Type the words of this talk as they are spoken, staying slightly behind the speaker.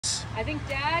I think,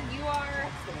 Dad, you are...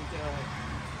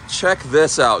 Check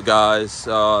this out, guys.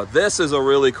 This is a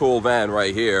really cool van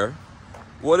right here.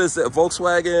 What is it?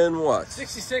 Volkswagen what?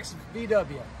 66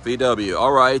 VW. VW.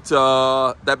 All right.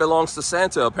 That belongs to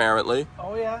Santa, apparently.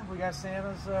 Oh, yeah. We got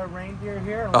Santa's reindeer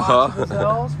here. And lots of his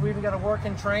elves. We even got a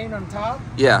working train on top.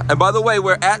 Yeah. And by the way,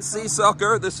 we're at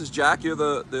SeaSucker. This is Jack. You're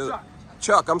the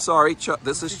Chuck. I'm sorry. Chuck.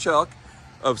 This is Chuck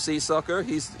of SeaSucker.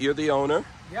 You're the owner.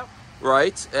 Yep.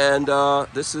 Right. And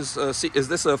this is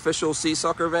this an official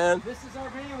SeaSucker van? This is our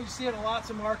van. We see it in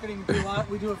lots of marketing.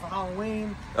 We do it for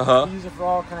Halloween. We use it for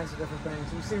all kinds of different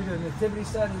things. We see we do a nativity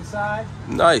set inside.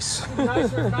 Nice. It's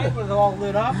nicer at night when it's all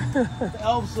lit up. The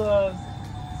elves,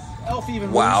 elf even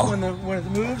moves when it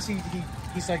moves.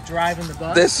 He's like driving the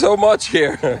bus. There's so much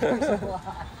here.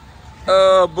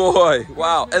 Oh boy!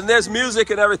 Wow. And there's music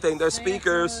and everything. There's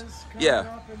speakers.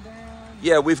 Yeah.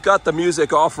 Yeah, we've got the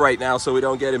music off right now so we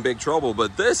don't get in big trouble,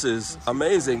 but this is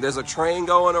amazing. There's a train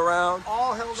going around.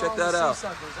 All held Check on that to out.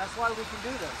 SeaSuckers. That's why we can do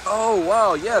this. Oh,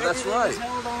 wow. Yeah, that's Everything right. is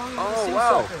held on Oh, to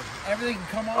wow. SeaSucker. Everything can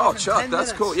come off Oh, in Chuck, 10 that's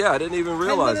minutes. cool. Yeah, I didn't even 10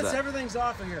 realize minutes, that. everything's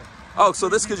off of here. Oh, so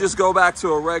this could just go back to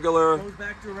a regular Goes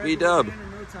back to a V-dub. regular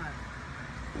van in no time.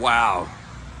 Wow.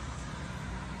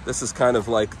 This is kind of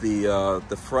like the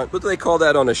front. What do they call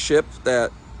that on a ship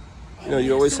that... You know,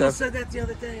 you always have. Said that the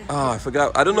other day. Oh, I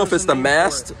forgot. I don't know if it's the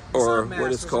mast or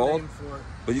what it's called.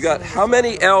 But you got, how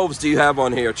many elves do you have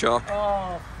on here, Chuck?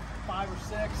 5 or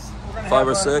 6. We're gonna 5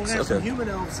 or have 6? We're gonna have some Okay. human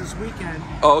elves this weekend.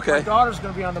 Oh, okay. My daughter's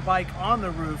gonna be on the bike on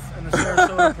the roof in the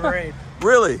Sarasota parade.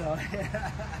 Really? So,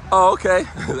 yeah. Oh, okay.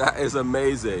 That is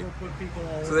amazing. We'll put people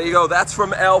all So there you go. That's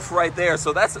from Elf right there.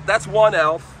 So that's one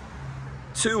elf.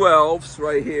 2 elves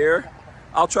right here.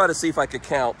 I'll try to see if I could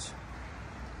count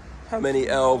how many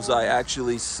elves I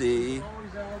actually see.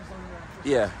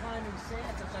 Yeah.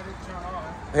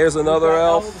 Here's another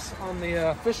elf. Elves on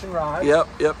the fishing rod. Yep.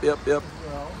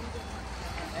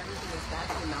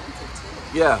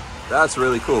 Yeah, that's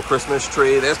really cool. Christmas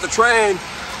tree. There's the train.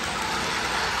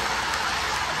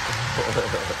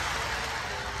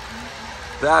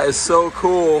 That is so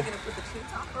cool.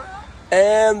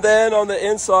 And then on the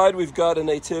inside, we've got a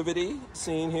nativity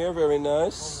scene here. Very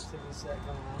nice.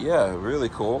 Yeah, really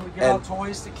cool. We give out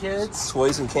toys to kids.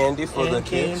 Toys and candy for the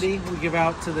kids. Candy we give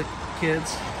out to the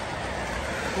kids.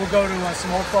 We'll go to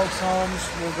some old folks' homes.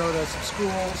 We'll go to some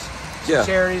schools, some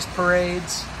charities,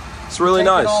 parades. It's really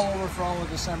nice. All over for all of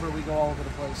December. We go all over the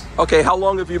place. Okay, how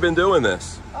long have you been doing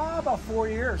this? About 4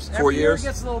 years. 4 years? Every year it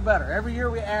gets a little better. Every year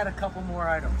we add a couple more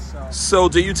items. So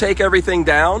do you take everything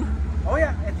down? Oh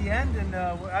yeah, at the end, and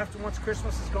once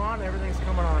Christmas is gone, everything's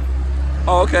coming on.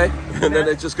 Oh, okay. And then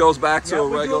it just goes back to a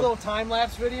regular... We do a little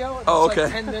time-lapse video. It's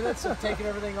like 10 minutes of taking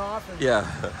everything off, and,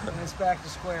 and it's back to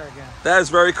square again. That is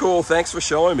very cool. Thanks for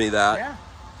showing me that. Yeah.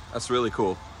 That's really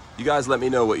cool. You guys let me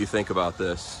know what you think about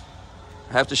this.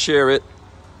 I have to share it.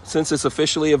 Since it's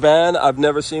officially a van, I've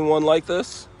never seen one like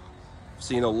this. I've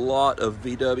seen a lot of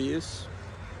VWs.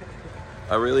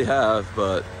 I really have,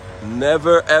 but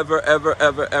never, ever, ever,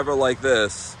 ever, ever like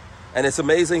this. And it's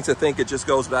amazing to think it just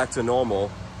goes back to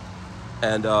normal.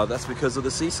 And that's because of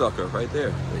the SeaSucker right there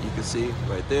that you can see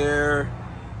right there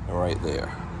and right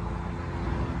there.